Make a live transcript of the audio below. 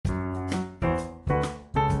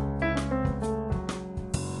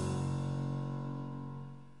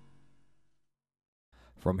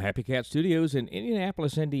From Happy Cat Studios in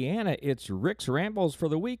Indianapolis, Indiana, it's Rick's Rambles for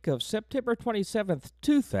the week of September 27th,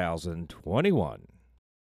 2021.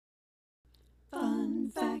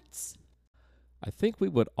 Fun facts. I think we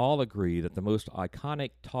would all agree that the most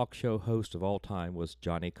iconic talk show host of all time was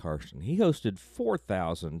Johnny Carson. He hosted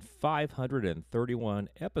 4,531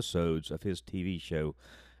 episodes of his TV show,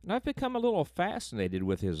 and I've become a little fascinated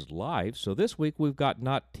with his life, so this week we've got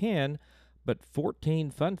not 10, but 14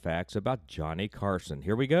 fun facts about Johnny Carson.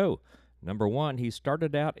 Here we go. Number 1, he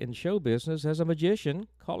started out in show business as a magician,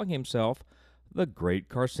 calling himself the Great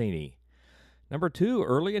Carsini. Number 2,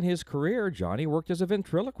 early in his career, Johnny worked as a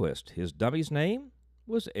ventriloquist. His dummy's name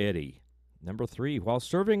was Eddie. Number 3, while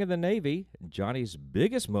serving in the Navy, Johnny's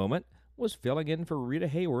biggest moment was filling in for Rita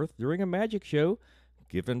Hayworth during a magic show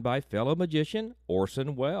given by fellow magician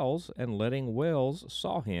Orson Welles and letting Welles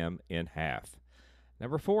saw him in half.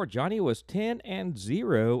 Number 4, Johnny was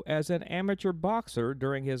 10-0 as an amateur boxer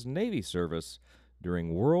during his Navy service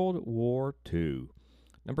during World War II.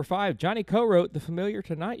 Number 5, Johnny co-wrote the familiar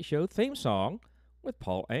Tonight Show theme song with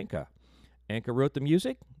Paul Anka. Anka wrote the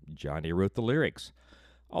music, Johnny wrote the lyrics.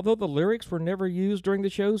 Although the lyrics were never used during the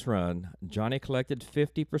show's run, Johnny collected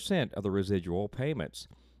 50% of the residual payments.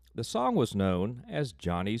 The song was known as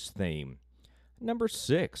Johnny's theme. Number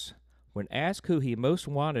 6, when asked who he most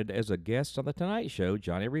wanted as a guest on The Tonight Show,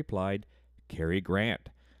 Johnny replied, Cary Grant.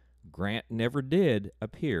 Grant never did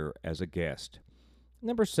appear as a guest.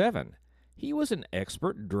 Number 7, he was an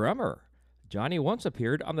expert drummer. Johnny once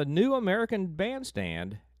appeared on the New American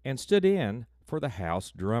Bandstand and stood in for the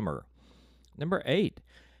house drummer. Number 8,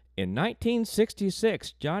 in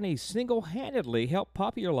 1966, Johnny single-handedly helped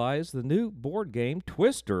popularize the new board game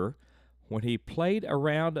Twister when he played a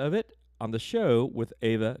round of it on the show with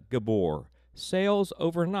Eva Gabor. Sales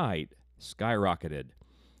overnight skyrocketed.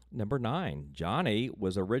 Number 9, Johnny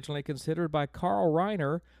was originally considered by Carl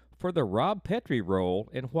Reiner for the Rob Petrie role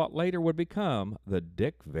in what later would become the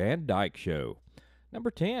Dick Van Dyke Show.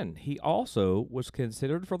 Number 10, he also was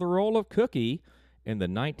considered for the role of Cookie in the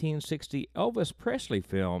 1960 Elvis Presley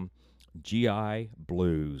film G.I.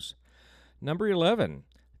 Blues. Number 11,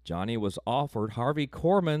 Johnny was offered Harvey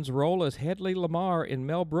Korman's role as Hedley Lamar in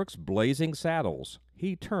Mel Brooks' Blazing Saddles.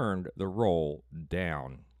 He turned the role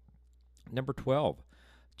down. Number 12,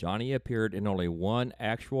 Johnny appeared in only one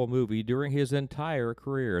actual movie during his entire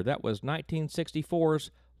career. That was 1964's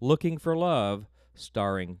Looking for Love,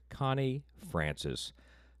 starring Connie Francis.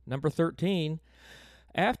 Number 13,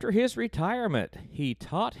 after his retirement, he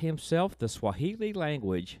taught himself the Swahili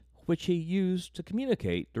language, which he used to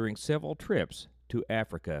communicate during several trips to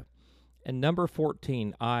Africa. And number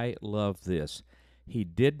 14, I love this. He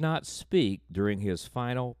did not speak during his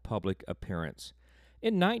final public appearance.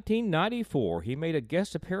 In 1994, he made a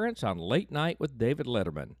guest appearance on Late Night with David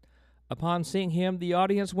Letterman. Upon seeing him, the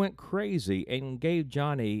audience went crazy and gave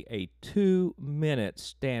Johnny a 2-minute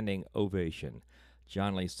standing ovation.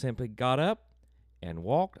 Johnny simply got up and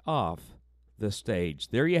walked off the stage.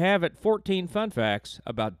 There you have it, 14 fun facts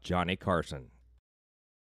about Johnny Carson.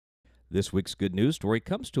 This week's good news story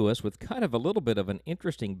comes to us with kind of a little bit of an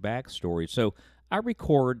interesting backstory. So I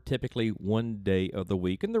record typically one day of the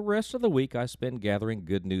week, and the rest of the week I spend gathering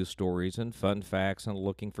good news stories and fun facts and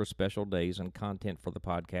looking for special days and content for the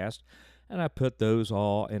podcast. And I put those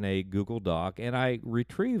all in a Google Doc, and I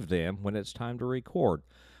retrieve them when it's time to record.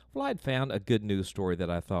 Well, I'd found a good news story that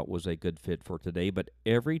I thought was a good fit for today, but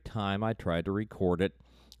every time I tried to record it,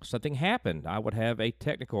 something happened. I would have a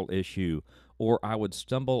technical issue, or I would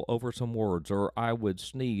stumble over some words, or I would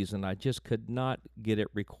sneeze, and I just could not get it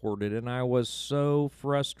recorded, and I was so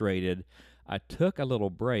frustrated. I took a little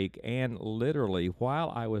break, and literally,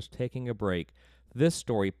 while I was taking a break, this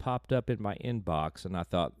story popped up in my inbox, and I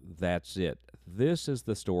thought, that's it. This is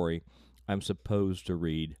the story I'm supposed to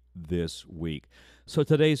read this week. So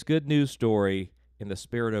today's good news story, in the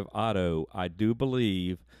spirit of Otto, I do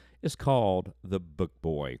believe, is called The Book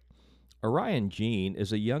Boy. Orion Jean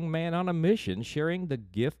is a young man on a mission sharing the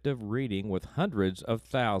gift of reading with hundreds of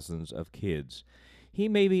thousands of kids. He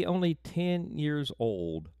may be only 10 years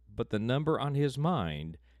old, but the number on his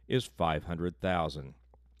mind is 500,000.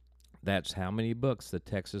 That's how many books the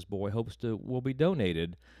Texas boy hopes will be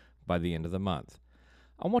donated by the end of the month.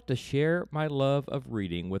 I want to share my love of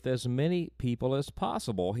reading with as many people as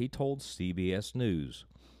possible, he told CBS News.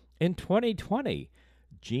 In 2020,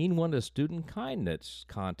 Gene won a student kindness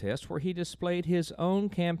contest where he displayed his own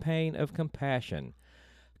campaign of compassion.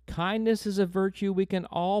 Kindness is a virtue we can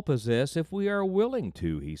all possess if we are willing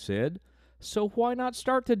to, he said. So why not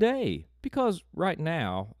start today? Because right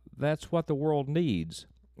now, that's what the world needs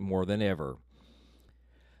more than ever.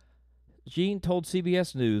 Gene told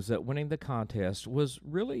CBS News that winning the contest was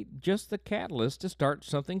really just the catalyst to start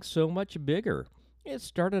something so much bigger. It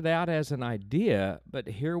started out as an idea, but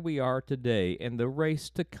here we are today, and the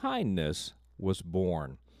race to kindness was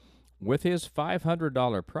born. With his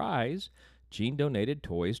 $500 prize, Gene donated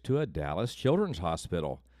toys to a Dallas children's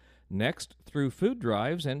hospital. Next, through food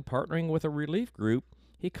drives and partnering with a relief group,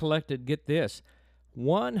 he collected, get this,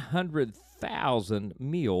 100,000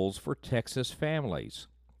 meals for Texas families.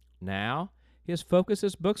 Now, his focus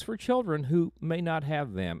is books for children who may not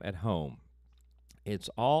have them at home.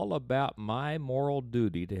 It's all about my moral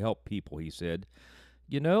duty to help people, he said.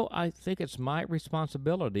 You know, I think it's my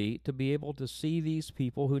responsibility to be able to see these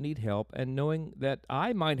people who need help and knowing that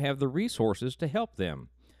I might have the resources to help them.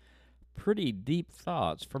 Pretty deep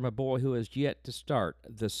thoughts from a boy who has yet to start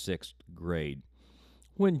the 6th grade.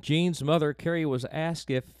 When Gene's mother, Carrie, was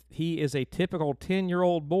asked if he is a typical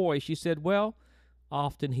 10-year-old boy, she said, well,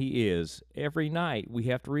 often he is. Every night we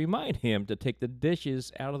have to remind him to take the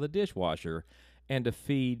dishes out of the dishwasher and to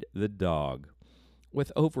feed the dog.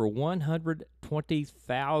 With over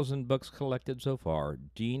 120,000 books collected so far,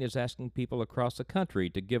 Gene is asking people across the country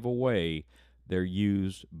to give away their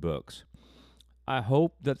used books. I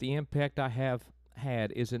hope that the impact I have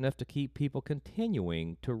had is enough to keep people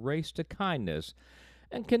continuing to race to kindness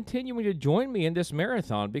and continuing to join me in this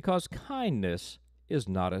marathon, because kindness is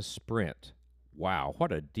not a sprint. Wow,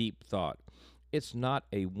 what a deep thought. It's not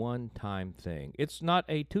a one-time thing. It's not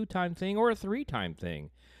a two-time thing or a three-time thing.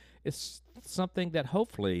 It's something that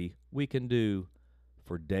hopefully we can do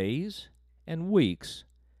for days and weeks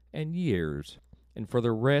and years and for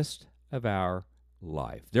the rest of our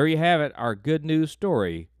life. There you have it, our good news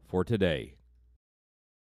story for today.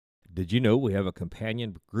 Did you know we have a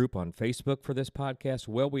companion group on Facebook for this podcast?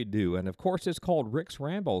 Well, we do. And of course, it's called Rick's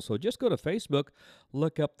Rambles. So just go to Facebook,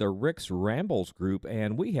 look up the Rick's Rambles group,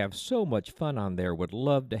 and we have so much fun on there. Would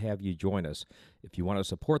love to have you join us. If you want to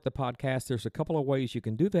support the podcast, there's a couple of ways you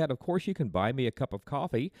can do that. Of course, you can buy me a cup of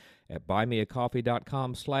coffee at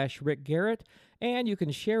buymeacoffee.com/Rick Garrett, and you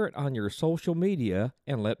can share it on your social media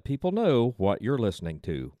and let people know what you're listening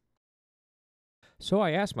to. So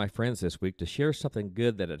I asked my friends this week to share something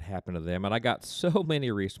good that had happened to them, and I got so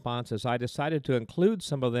many responses, I decided to include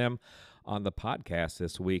some of them on the podcast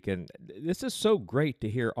this week. And this is so great to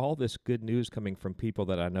hear all this good news coming from people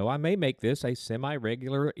that I know. I may make this a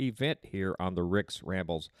semi-regular event here on the Rick's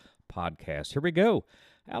Rambles podcast. Here we go.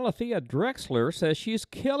 Alethea Drexler says she's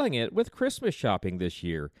killing it with Christmas shopping this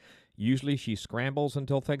year. Usually she scrambles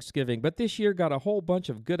until Thanksgiving, but this year got a whole bunch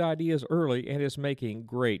of good ideas early and is making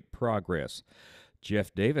great progress.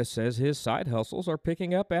 Jeff Davis says his side hustles are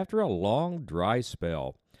picking up after a long, dry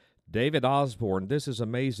spell. David Osborne, this is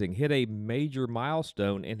amazing, hit a major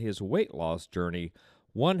milestone in his weight loss journey,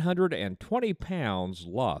 120 pounds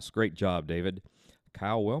lost. Great job, David.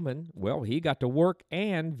 Kyle Wellman, well, he got to work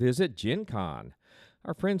and visit Gen Con.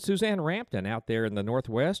 Our friend Suzanne Rampton out there in the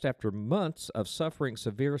Northwest, after months of suffering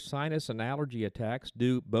severe sinus and allergy attacks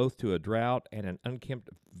due both to a drought and an unkempt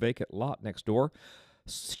vacant lot next door,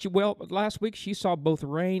 last week she saw both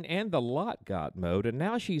rain and the lot got mowed, and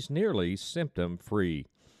now she's nearly symptom-free.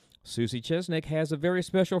 Susie Chesnick has a very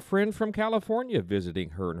special friend from California visiting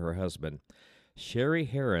her and her husband. Sherry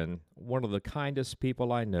Heron, one of the kindest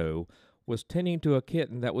people I know, was tending to a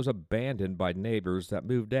kitten that was abandoned by neighbors that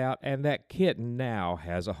moved out, and that kitten now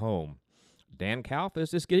has a home. Dan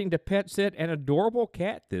Kalfas is getting to pet sit an adorable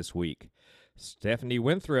cat this week. Stephanie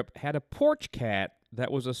Winthrop had a porch cat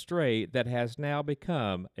that was a stray that has now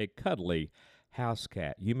become a cuddly house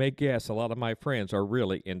cat. You may guess a lot of my friends are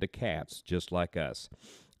really into cats, just like us.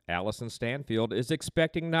 Allison Stanfield is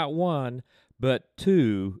expecting not one, but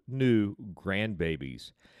 2 new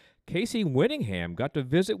grandbabies. Casey Winningham got to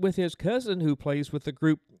visit with his cousin who plays with the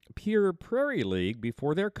group Pure Prairie League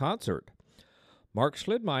before their concert. Mark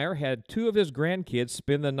Schlidmeyer had 2 of his grandkids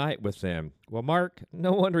spend the night with them. Well, Mark,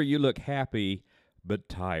 no wonder you look happy but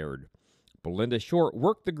tired. Belinda Short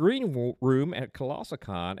worked the green room at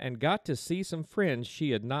Colossicon and got to see some friends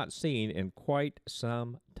she had not seen in quite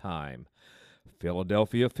some time.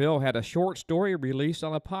 Philadelphia Phil had a short story released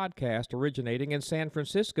on a podcast originating in San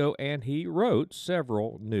Francisco, and he wrote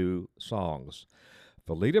several new songs.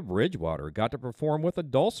 Valita Bridgewater got to perform with a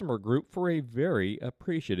dulcimer group for a very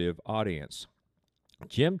appreciative audience.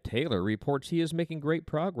 Jim Taylor reports he is making great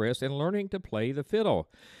progress in learning to play the fiddle.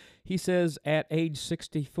 He says, at age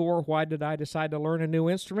 64, why did I decide to learn a new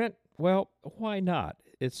instrument? Well, why not?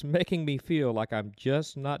 It's making me feel like I'm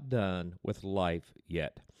just not done with life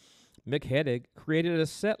yet. Mick Heddig created a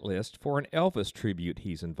set list for an Elvis tribute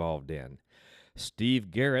he's involved in.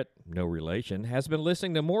 Steve Garrett, no relation, has been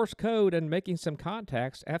listening to Morse code and making some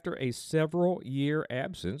contacts after a several-year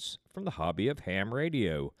absence from the hobby of ham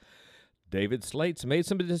radio. David Slate's made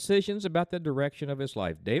some decisions about the direction of his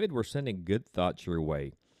life. David, we're sending good thoughts your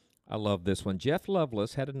way. I love this one. Jeff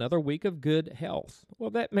Lovelace had another week of good health. Well,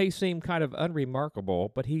 that may seem kind of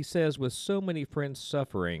unremarkable, but he says with so many friends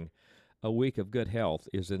suffering, a week of good health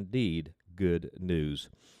is indeed good news.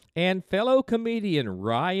 And fellow comedian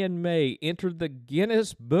Ryan May entered the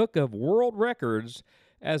Guinness Book of World Records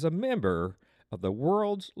as a member of the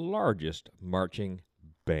world's largest marching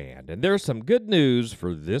band. And there's some good news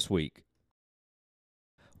for this week.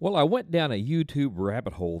 Well, I went down a YouTube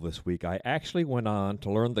rabbit hole this week. I actually went on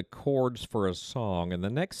to learn the chords for a song, and the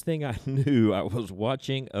next thing I knew, I was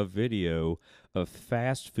watching a video of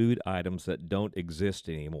fast food items that don't exist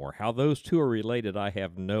anymore. How those two are related, I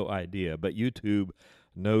have no idea, but YouTube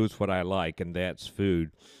knows what I like, and that's food.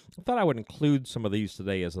 I thought I would include some of these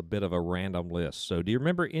today as a bit of a random list. So do you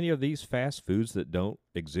remember any of these fast foods that don't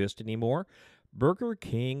exist anymore? Burger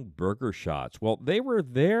King Burger Shots. Well, they were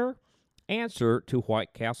their answer to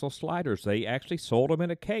White Castle sliders. They actually sold them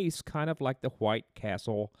in a case, kind of like the White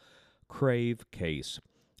Castle Crave case.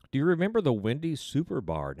 Do you remember the Wendy's Super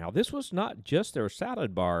Bar? Now, this was not just their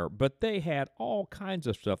salad bar, but they had all kinds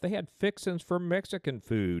of stuff. They had fixins for Mexican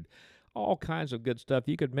food, all kinds of good stuff.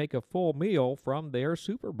 You could make a full meal from their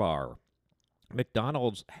Super Bar.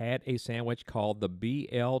 McDonald's had a sandwich called the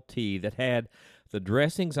BLT that had the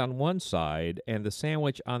dressings on one side and the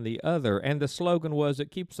sandwich on the other, and the slogan was,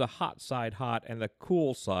 it keeps the hot side hot and the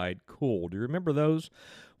cool side cool. Do you remember those?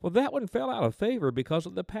 Well, that one fell out of favor because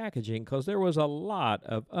of the packaging, because there was a lot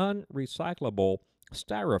of unrecyclable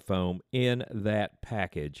styrofoam in that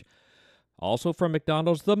package. Also from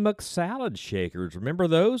McDonald's, the McSalad shakers. Remember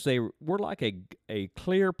those? They were like a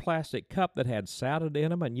clear plastic cup that had salad in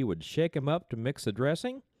them, and you would shake them up to mix the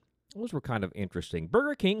dressing. Those were kind of interesting.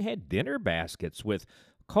 Burger King had dinner baskets with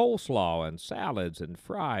coleslaw and salads and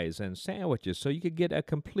fries and sandwiches, so you could get a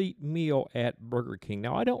complete meal at Burger King.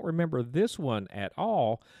 Now, I don't remember this one at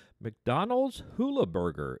all. McDonald's Hula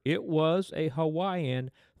Burger. It was a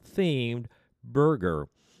Hawaiian-themed burger.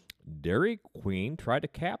 Dairy Queen tried to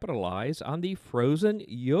capitalize on the frozen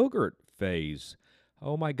yogurt phase.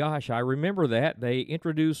 Oh my gosh, I remember that. They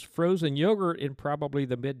introduced frozen yogurt in probably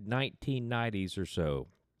the mid-1990s or so.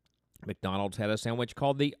 McDonald's had a sandwich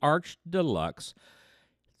called the Arch Deluxe.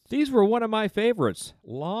 These were one of my favorites,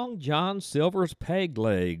 Long John Silver's Peg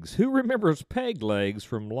Legs. Who remembers Peg Legs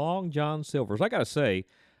from Long John Silver's? I got to say,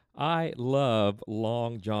 I love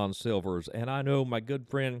Long John Silver's, and I know my good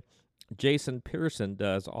friend Jason Pearson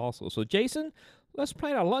does also. So, Jason, let's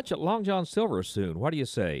plan a lunch at Long John Silver's soon. What do you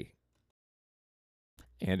say?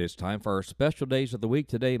 And it's time for our special days of the week.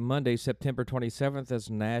 Today, Monday, September 27th, is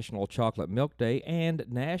National Chocolate Milk Day and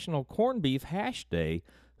National Corned Beef Hash Day.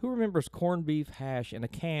 Who remembers corned beef hash in a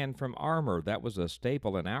can from Armour? That was a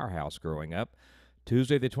staple in our house growing up.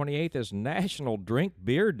 Tuesday the 28th is National Drink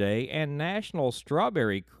Beer Day and National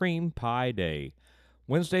Strawberry Cream Pie Day.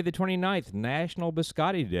 Wednesday the 29th, National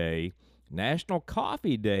Biscotti Day, National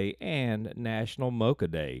Coffee Day, and National Mocha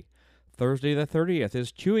Day. Thursday the 30th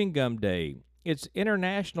is Chewing Gum Day. It's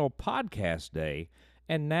International Podcast Day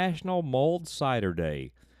and National Mulled Cider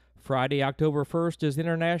Day. Friday, October 1st is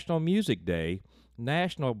International Music Day.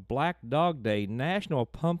 National Black Dog Day, National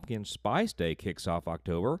Pumpkin Spice Day kicks off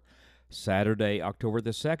October. Saturday, October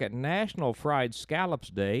the 2nd, National Fried Scallops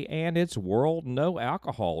Day, and it's World No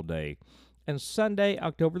Alcohol Day. And Sunday,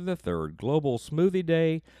 October the 3rd, Global Smoothie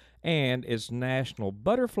Day, and it's National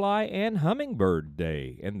Butterfly and Hummingbird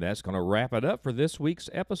Day. And that's going to wrap it up for this week's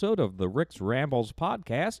episode of the Rick's Rambles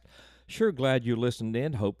podcast. Sure glad you listened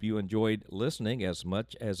in. Hope you enjoyed listening as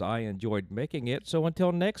much as I enjoyed making it. So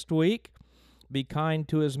until next week, be kind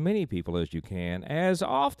to as many people as you can, as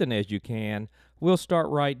often as you can. We'll start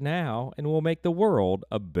right now, and we'll make the world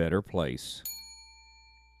a better place.